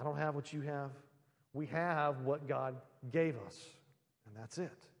 I don't have what you have. We have what God gave us, and that's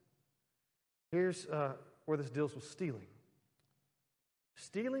it. Here's where this deals with stealing.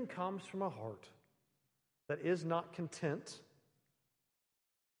 Stealing comes from a heart that is not content,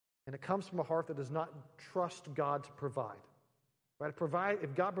 and it comes from a heart that does not trust God to provide. Right?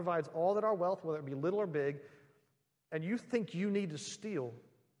 If God provides all that our wealth, whether it be little or big, and you think you need to steal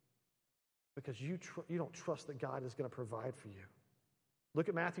because you don't trust that God is going to provide for you. Look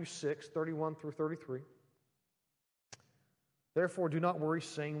at Matthew 6, 31 through 33. Therefore, do not worry,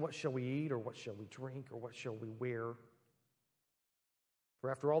 saying, what shall we eat, or what shall we drink, or what shall we wear? For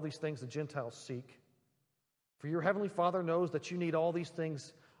after all these things the Gentiles seek. For your heavenly Father knows that you need all these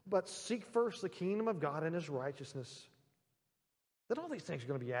things, but seek first the kingdom of God and His righteousness. Then all these things are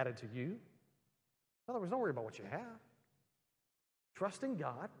going to be added to you. In other words, don't worry about what you have. Trust in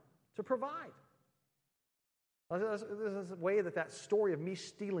God to provide. There's a way that story of me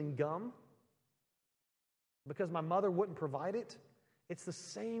stealing gum because my mother wouldn't provide it, it's the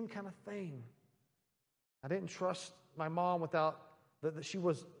same kind of thing. I didn't trust my mom without that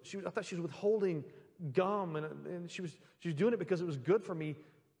I thought she was withholding gum, and she was doing it because it was good for me.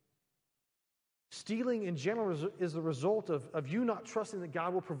 Stealing in general is the result of you not trusting that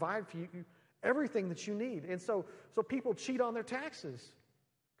God will provide for you everything that you need. And so people cheat on their taxes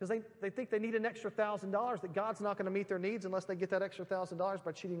because they think they need an extra $1,000, that God's not going to meet their needs unless they get that extra $1,000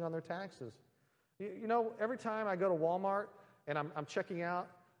 by cheating on their taxes. You know, every time I go to Walmart and I'm checking out,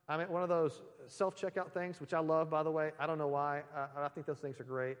 I'm at one of those self-checkout things, which I love, by the way. I don't know why. I think those things are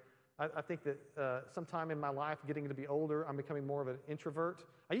great. I think that sometime in my life, getting to be older, I'm becoming more of an introvert.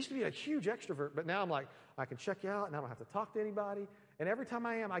 I used to be a huge extrovert, but now I'm like, I can check out and I don't have to talk to anybody. And every time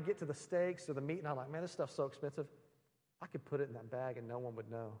I get to the steaks or the meat, and I'm like, man, this stuff's so expensive. I could put it in that bag and no one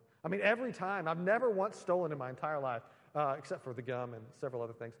would know. I mean, every time. I've never once stolen in my entire life, except for the gum and several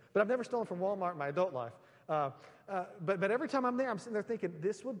other things. But I've never stolen from Walmart in my adult life. But every time I'm there, I'm sitting there thinking,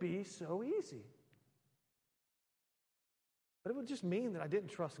 this would be so easy. But it would just mean that I didn't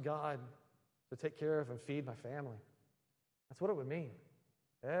trust God to take care of and feed my family. That's what it would mean.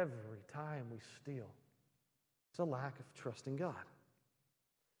 Every time we steal, it's a lack of trusting God.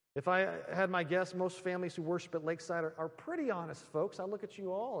 If I had my guess, most families who worship at Lakeside are pretty honest folks. I look at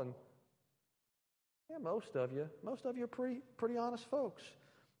you all and, yeah, most of you are pretty honest folks.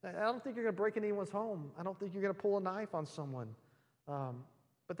 I don't think you're going to break anyone's home. I don't think you're going to pull a knife on someone.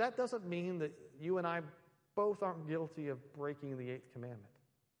 But that doesn't mean that you and I both aren't guilty of breaking the 8th commandment.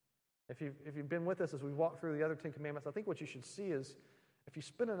 If you've been with us as we walk through the other 10 commandments, I think what you should see is if you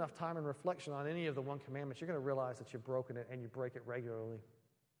spend enough time in reflection on any of the 1 commandments, you're going to realize that you've broken it and you break it regularly.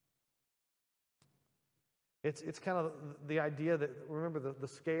 It's kind of the idea that, remember the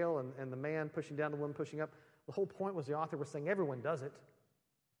scale and the man pushing down, the woman pushing up. The whole point was the author was saying everyone does it.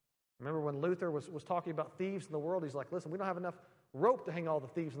 Remember when Luther was talking about thieves in the world, he's like, listen, we don't have enough rope to hang all the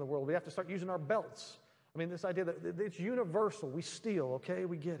thieves in the world. We have to start using our belts. I mean, this idea that it's universal. We steal, okay?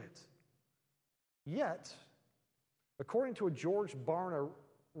 We get it. Yet, according to a George Barna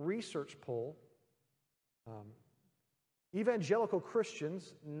research poll, evangelical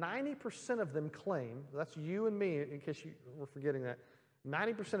Christians, 90% of them claim, that's you and me, in case you were forgetting that,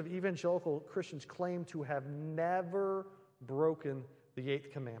 90% of evangelical Christians claim to have never broken the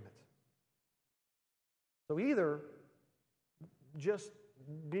 8th commandment. So either just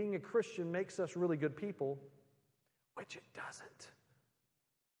being a Christian makes us really good people, which it doesn't,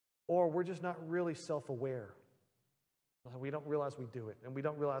 or we're just not really self-aware. We don't realize we do it, and we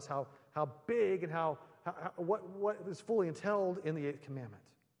don't realize how big and what is fully entailed in the 8th commandment.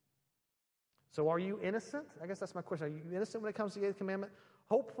 So are you innocent? I guess that's my question. Are you innocent when it comes to the 8th commandment?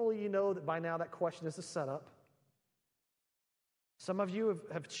 Hopefully you know that by now that question is a setup. Some of you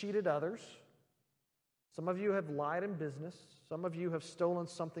have cheated others. Some of you have lied in business. Some of you have stolen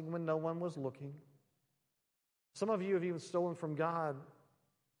something when no one was looking. Some of you have even stolen from God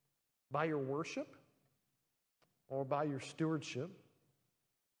by your worship or by your stewardship.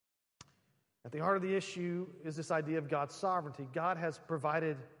 At the heart of the issue is this idea of God's sovereignty. God has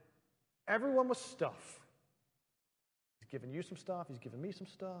provided everyone with stuff. He's given you some stuff. He's given me some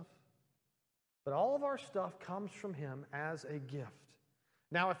stuff. But all of our stuff comes from Him as a gift.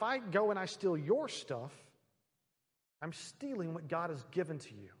 Now, if I go and I steal your stuff, I'm stealing what God has given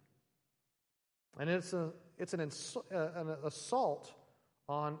to you. And it's an assault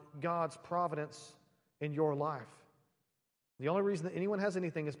on God's providence in your life. The only reason that anyone has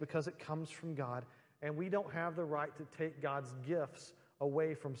anything is because it comes from God, and we don't have the right to take God's gifts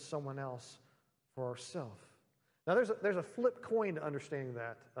away from someone else for ourselves. Now, there's a flip coin to understanding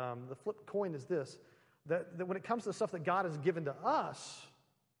that. The flip coin is this, that when it comes to the stuff that God has given to us,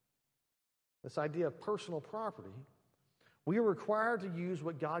 this idea of personal property, we are required to use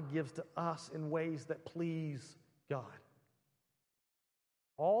what God gives to us in ways that please God.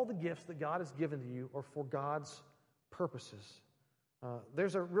 All the gifts that God has given to you are for God's purposes.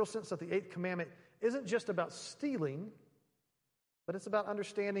 There's a real sense that the eighth commandment isn't just about stealing, but it's about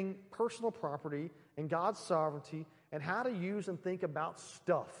understanding personal property and God's sovereignty and how to use and think about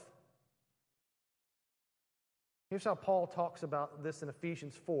stuff. Here's how Paul talks about this in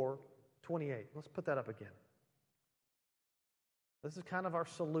Ephesians 4:28. Let's put that up again. This is kind of our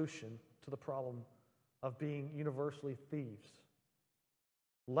solution to the problem of being universally thieves.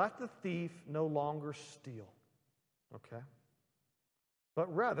 Let the thief no longer steal, okay?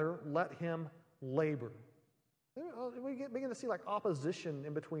 But rather, let him labor. We begin to see like opposition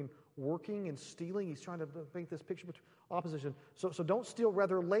in between working and stealing. He's trying to paint this picture between opposition. So don't steal,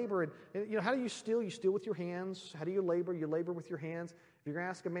 rather labor. And you know, how do you steal? You steal with your hands. How do you labor? You labor with your hands. If you're going to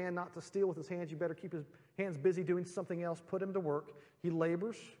ask a man not to steal with his hands, you better keep his hands busy doing something else. Put him to work. He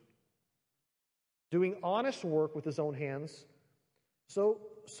labors, doing honest work with his own hands. So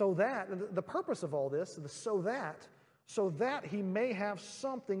that, and the purpose of all this, so that he may have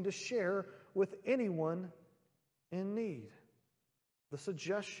something to share with anyone in need. The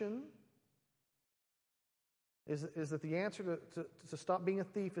suggestion is that the answer to stop being a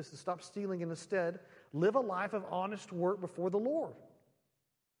thief is to stop stealing and instead live a life of honest work before the Lord.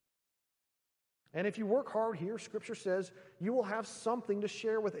 And if you work hard here, Scripture says you will have something to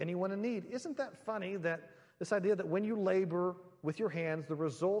share with anyone in need. Isn't that funny, that this idea that when you labor with your hands, the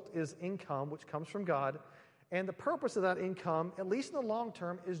result is income, which comes from God, and the purpose of that income, at least in the long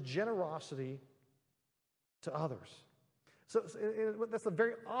term, is generosity to others. So that's the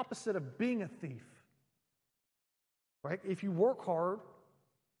very opposite of being a thief. Right? If you work hard,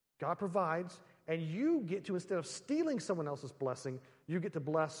 God provides, and you get to, instead of stealing someone else's blessing, you get to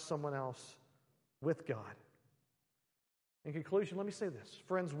bless someone else with God. In conclusion, let me say this.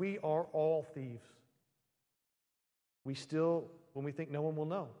 Friends, we are all thieves. We steal when we think no one will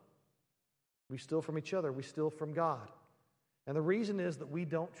know. We steal from each other. We steal from God. And the reason is that we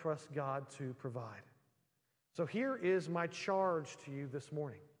don't trust God to provide. So here is my charge to you this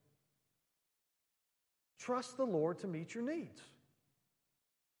morning. Trust the Lord to meet your needs.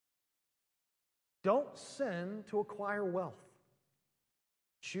 Don't sin to acquire wealth.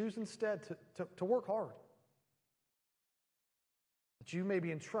 Choose instead to work hard, that you may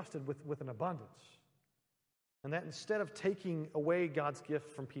be entrusted with an abundance. And that instead of taking away God's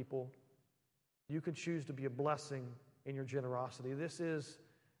gift from people, you can choose to be a blessing in your generosity. This is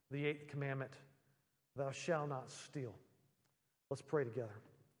the eighth commandment, thou shalt not steal. Let's pray together.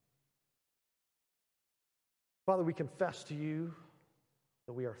 Father, we confess to you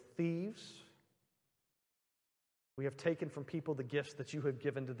that we are thieves. We have taken from people the gifts that you have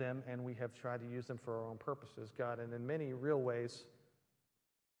given to them, and we have tried to use them for our own purposes, God. And in many real ways,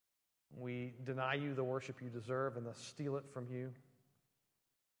 we deny you the worship you deserve and thus steal it from you.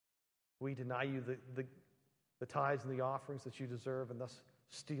 We deny you the tithes and the offerings that you deserve and thus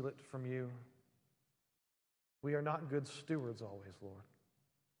steal it from you. We are not good stewards always, Lord.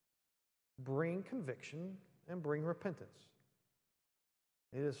 Bring conviction and bring repentance.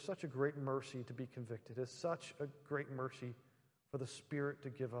 It is such a great mercy to be convicted. It is such a great mercy for the Spirit to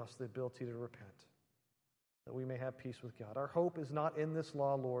give us the ability to repent, that we may have peace with God. Our hope is not in this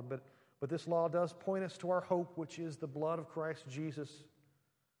law, Lord, but this law does point us to our hope, which is the blood of Christ Jesus,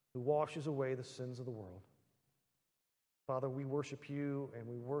 who washes away the sins of the world. Father, we worship you and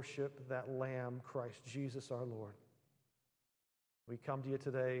we worship that Lamb, Christ Jesus our Lord. We come to you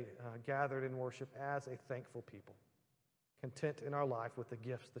today gathered in worship as a thankful people, content in our life with the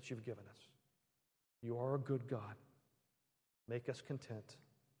gifts that you've given us. You are a good God. Make us content.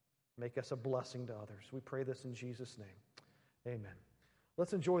 Make us a blessing to others. We pray this in Jesus' name. Amen.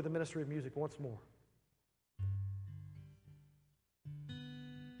 Let's enjoy the ministry of music once more.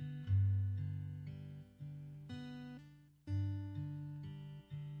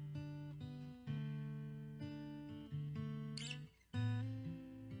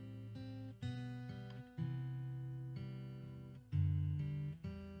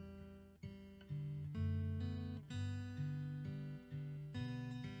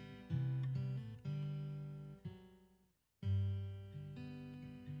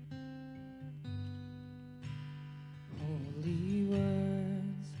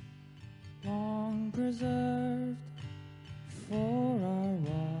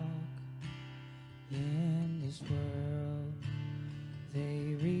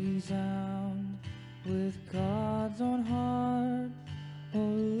 resound with God's own heart. Oh,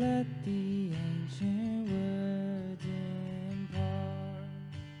 let the ancient words impart.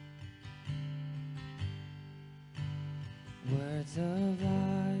 Words of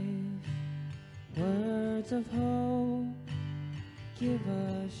life, words of hope, give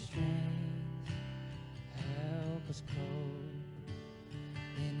us strength, help us cope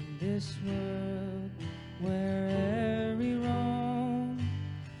in this world where every wrong.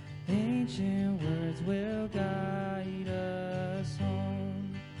 Ancient words will guide us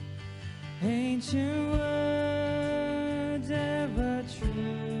home. Ancient words ever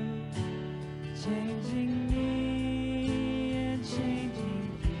true, changing me and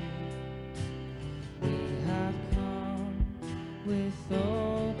changing you. We have come with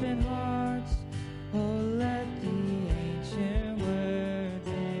open hearts. Oh, let the ancient word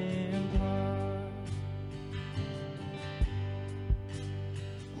impart.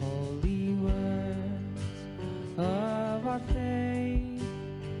 Holy words of our faith,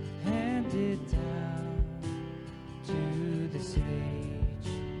 handed down to the sage,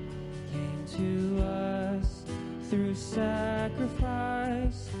 came to us through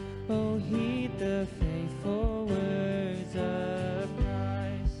sacrifice. Oh, heed the faithful words of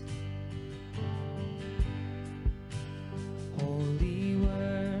Christ. Holy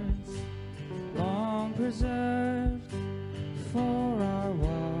words, long preserved for our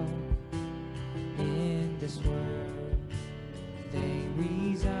walk in this world, they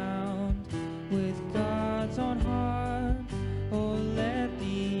resound with God's own heart. Oh, let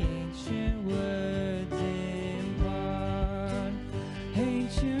the ancient words impart.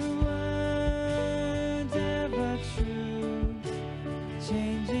 Ancient words ever true,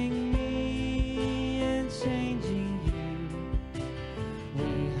 changing me and changing you.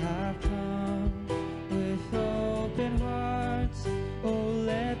 We have come with open hearts. Oh,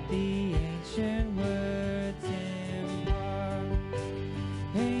 let the ancient words impart.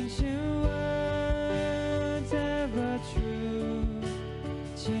 Ancient words ever true,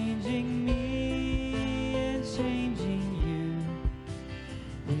 changing me and changing you.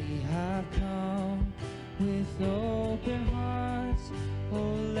 We have come with open hearts.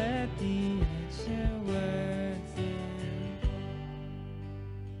 Oh, let the ancient words impart.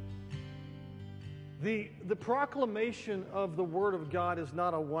 The proclamation of the Word of God is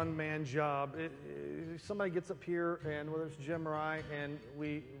not a one-man job. Somebody gets up here, and whether it's Jim or I, and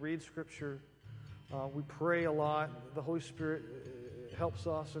we read Scripture, we pray a lot, the Holy Spirit helps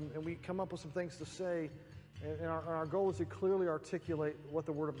us, and we come up with some things to say, and our goal is to clearly articulate what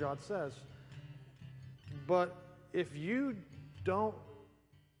the Word of God says. But if you don't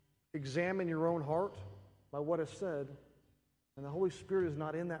examine your own heart by what is said, and the Holy Spirit is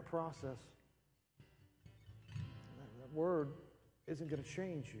not in that process, that word isn't going to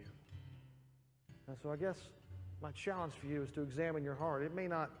change you. And so I guess my challenge for you is to examine your heart. It may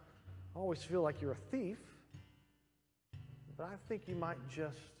not always feel like you're a thief, but I think you might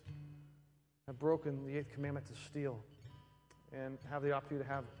just have broken the 8th commandment to steal and have the opportunity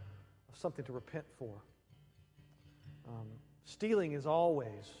to have something to repent for. Stealing is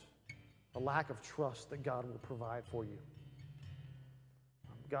always a lack of trust that God will provide for you.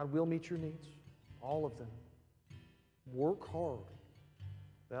 God will meet your needs, all of them. Work hard.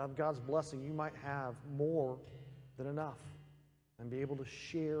 That out of God's blessing, you might have more than enough and be able to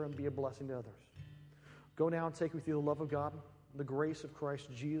share and be a blessing to others. Go now and take with you the love of God, the grace of Christ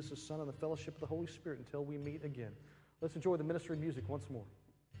Jesus, His Son, and the fellowship of the Holy Spirit until we meet again. Let's enjoy the ministry of music once more.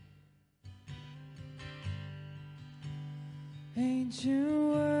 Ancient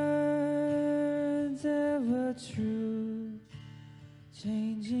words ever true,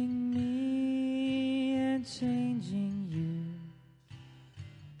 changing me and changing you.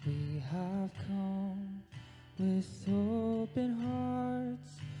 We have come with open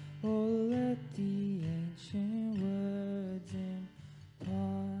hearts. Oh, let the ancient words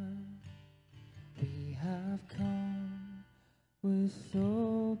impart. We have come with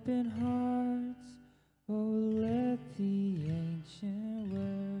open hearts. Oh, let